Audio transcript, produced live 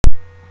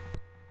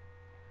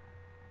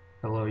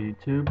Hello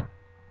YouTube,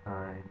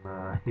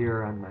 I'm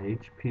here on my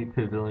HP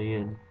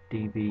Pavilion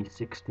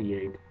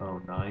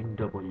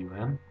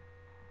Dv6809wm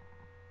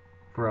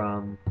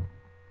from,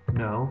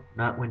 no,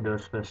 not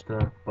Windows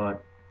Vista,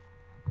 but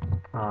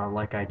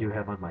like I do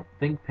have on my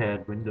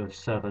ThinkPad, Windows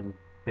 7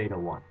 Beta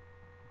 1.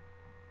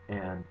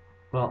 And,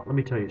 well, let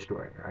me tell you a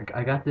story.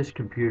 I got this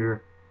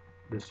computer,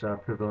 this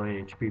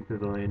Pavilion, HP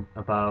Pavilion,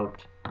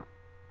 about,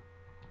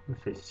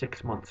 let's say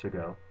 6 months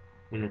ago,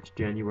 and it's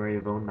January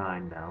of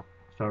 '09 now.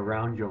 So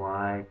around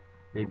July,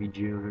 maybe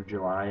June or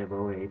July of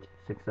 '08,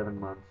 6, 7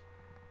 months,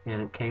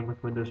 and it came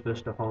with Windows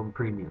Vista Home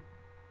Premium.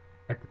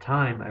 At the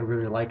time, I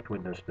really liked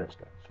Windows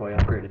Vista, so I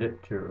upgraded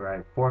it to, or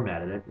I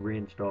formatted it,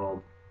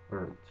 reinstalled,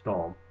 or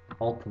installed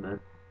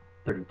Ultimate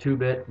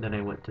 32-bit, then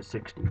I went to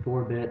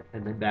 64-bit,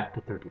 and then back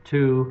to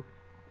 32,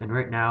 and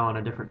right now on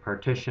a different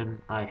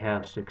partition, I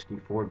have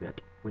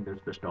 64-bit Windows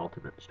Vista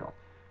Ultimate installed.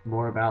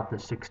 More about the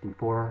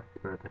 64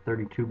 or the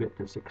 32-bit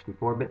to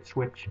 64-bit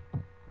switch,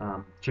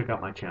 check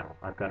out my channel.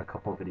 I've got a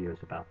couple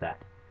videos about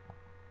that.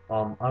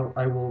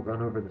 I will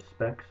run over the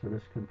specs of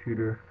this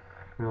computer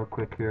real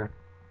quick here,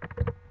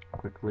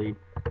 quickly.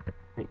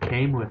 It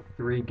came with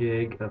 3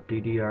 gig of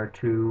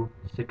DDR2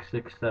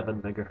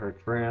 667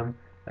 megahertz RAM.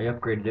 I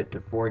upgraded it to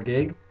 4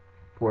 gig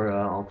for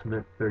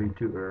Ultimate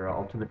 32 or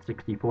Ultimate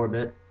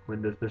 64-bit,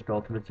 Windows Vista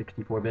Ultimate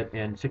 64-bit,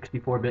 and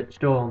 64-bit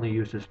still only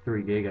uses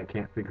 3 gig. I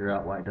can't figure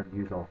out why it doesn't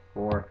use all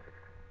 4.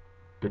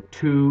 They're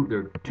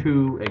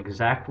two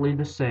exactly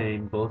the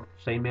same, both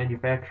same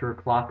manufacturer,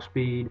 clock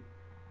speed,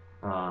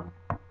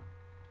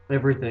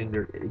 everything.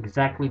 They're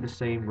exactly the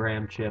same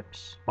RAM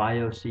chips.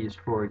 BIOS is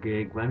 4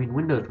 gig. I mean,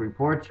 Windows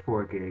reports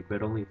 4 gig,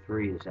 but only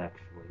 3 is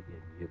actually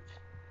in use.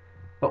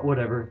 But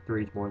whatever,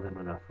 3 is more than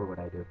enough for what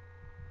I do.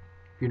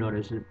 If you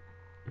notice,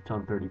 it's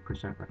on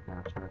 30% right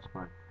now, so that's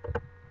fine.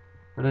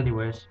 But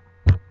anyways,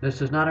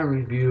 this is not a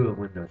review of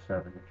Windows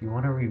 7. If you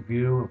want a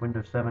review of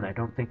Windows 7, I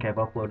don't think I've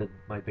uploaded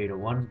my Beta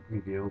 1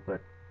 review, but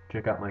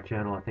check out my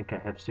channel. I think I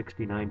have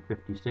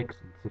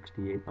 6956 and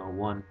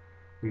 6801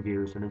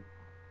 reviews, and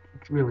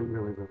it's really,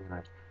 really, really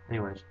nice.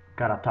 Anyways,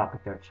 got off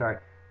topic there. Sorry.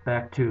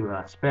 Back to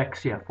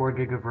specs. Yeah, 4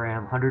 gig of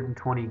RAM,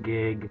 120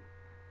 gig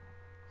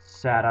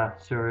SATA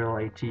serial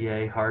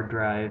ATA hard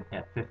drive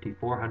at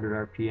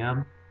 5400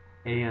 RPM.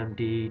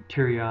 AMD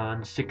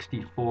Turion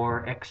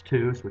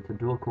 64X2, so it's a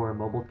dual-core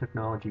mobile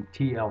technology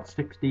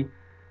TL60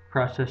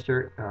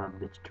 processor.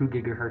 It's 2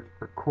 gigahertz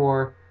per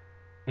core,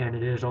 and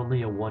it is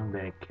only a 1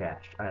 meg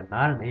cache. I'm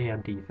not an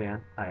AMD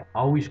fan. I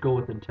always go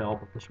with Intel,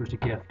 but this was a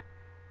gift,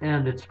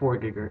 and it's 4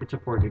 gigahertz. It's a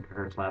 4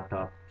 gigahertz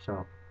laptop,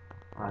 so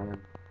I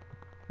am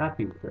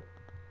happy with it.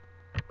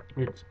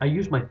 I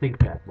use my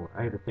ThinkPad more.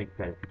 I have a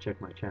ThinkPad. If you check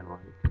my channel,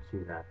 you can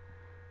see that.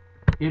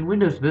 In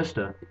Windows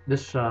Vista,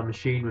 this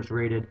machine was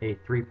rated a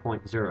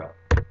 3.0.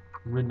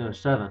 In Windows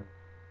 7,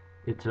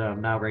 it's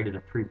now rated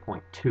a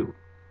 3.2.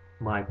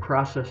 My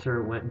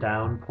processor went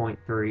down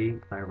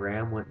 0.3, my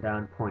RAM went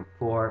down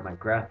 0.4, my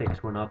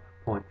graphics went up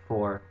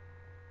 0.4,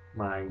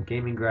 my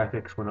gaming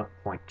graphics went up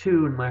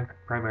 0.2, and my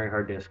primary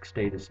hard disk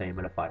stayed the same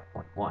at a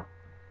 5.1.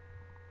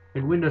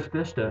 In Windows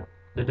Vista,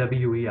 the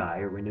WEI,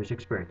 or Windows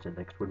Experience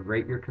Index, would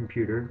rate your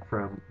computer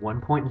from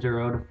 1.0 to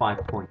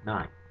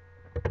 5.9.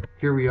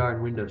 Here we are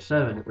in Windows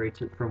 7, it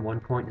rates it from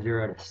 1.0 to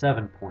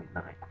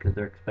 7.9 because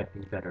they're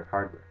expecting better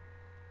hardware.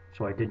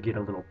 So I did get a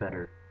little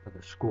better of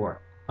a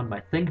score. On my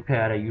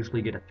ThinkPad, I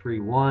usually get a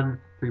 3.1,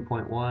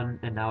 3.1,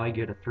 and now I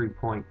get a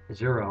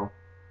 3.0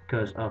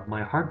 because of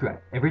my hard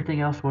drive.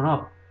 Everything else went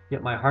up,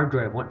 yet my hard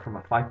drive went from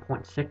a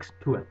 5.6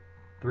 to a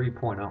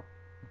 3.0.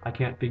 I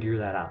can't figure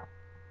that out.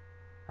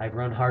 I've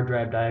run hard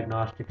drive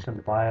diagnostics in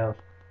the BIOS.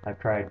 I've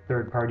tried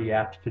third-party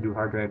apps to do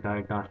hard drive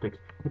diagnostics.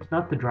 It's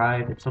not the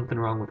drive, it's something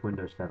wrong with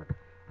Windows 7.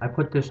 I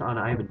put this on,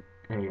 I have a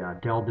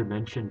Dell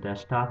Dimension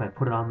desktop. I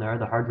put it on there.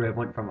 The hard drive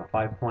went from a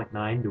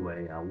 5.9 to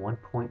a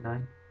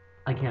 1.9.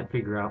 I can't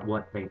figure out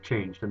what they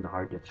changed in the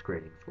hard disk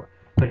ratings were.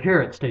 But here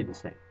it stayed the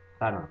same.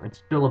 I don't know. It's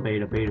still a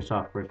beta. Beta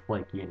software is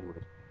flaky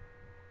anyways.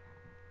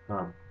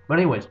 But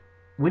anyways,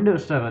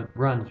 Windows 7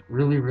 runs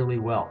really, really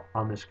well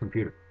on this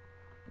computer.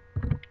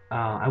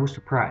 I was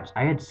surprised.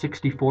 I had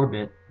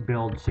 64-bit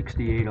build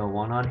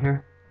 6801 on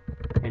here,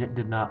 and it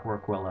did not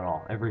work well at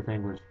all.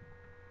 Everything was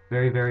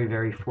very, very,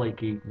 very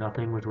flaky.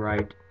 Nothing was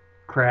right.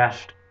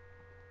 Crashed.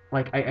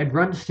 Like, I'd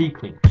run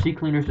CCleaner.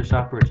 CCleaner is the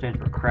software that stands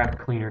for crap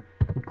cleaner.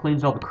 It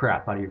cleans all the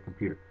crap out of your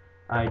computer.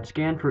 I'd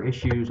scan for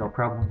issues. I'll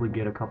probably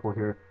get a couple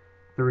here.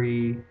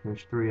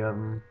 There's 3 of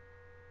them.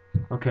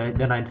 Okay,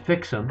 then I'd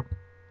fix them,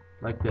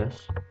 like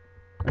this.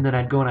 And then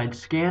I'd go and I'd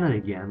scan it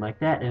again, like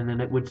that, and then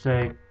it would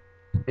say,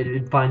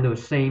 it'd find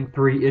those same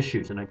 3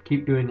 issues, and I'd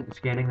keep doing it, and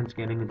scanning and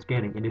scanning and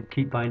scanning, and it'd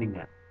keep finding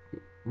that.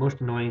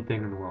 Most annoying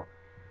thing in the world.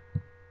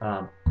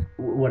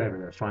 Whatever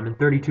though. So I'm in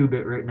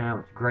 32-bit right now.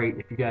 It's great.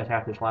 If you guys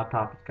have this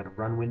laptop, it's going to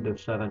run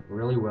Windows 7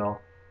 really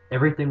well.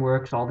 Everything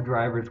works. All the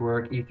drivers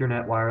work.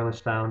 Ethernet, wireless,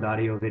 sound,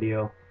 audio,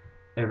 video.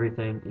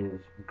 Everything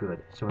is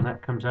good. So when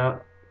that comes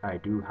out, I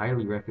do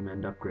highly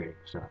recommend upgrading.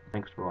 So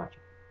thanks for watching.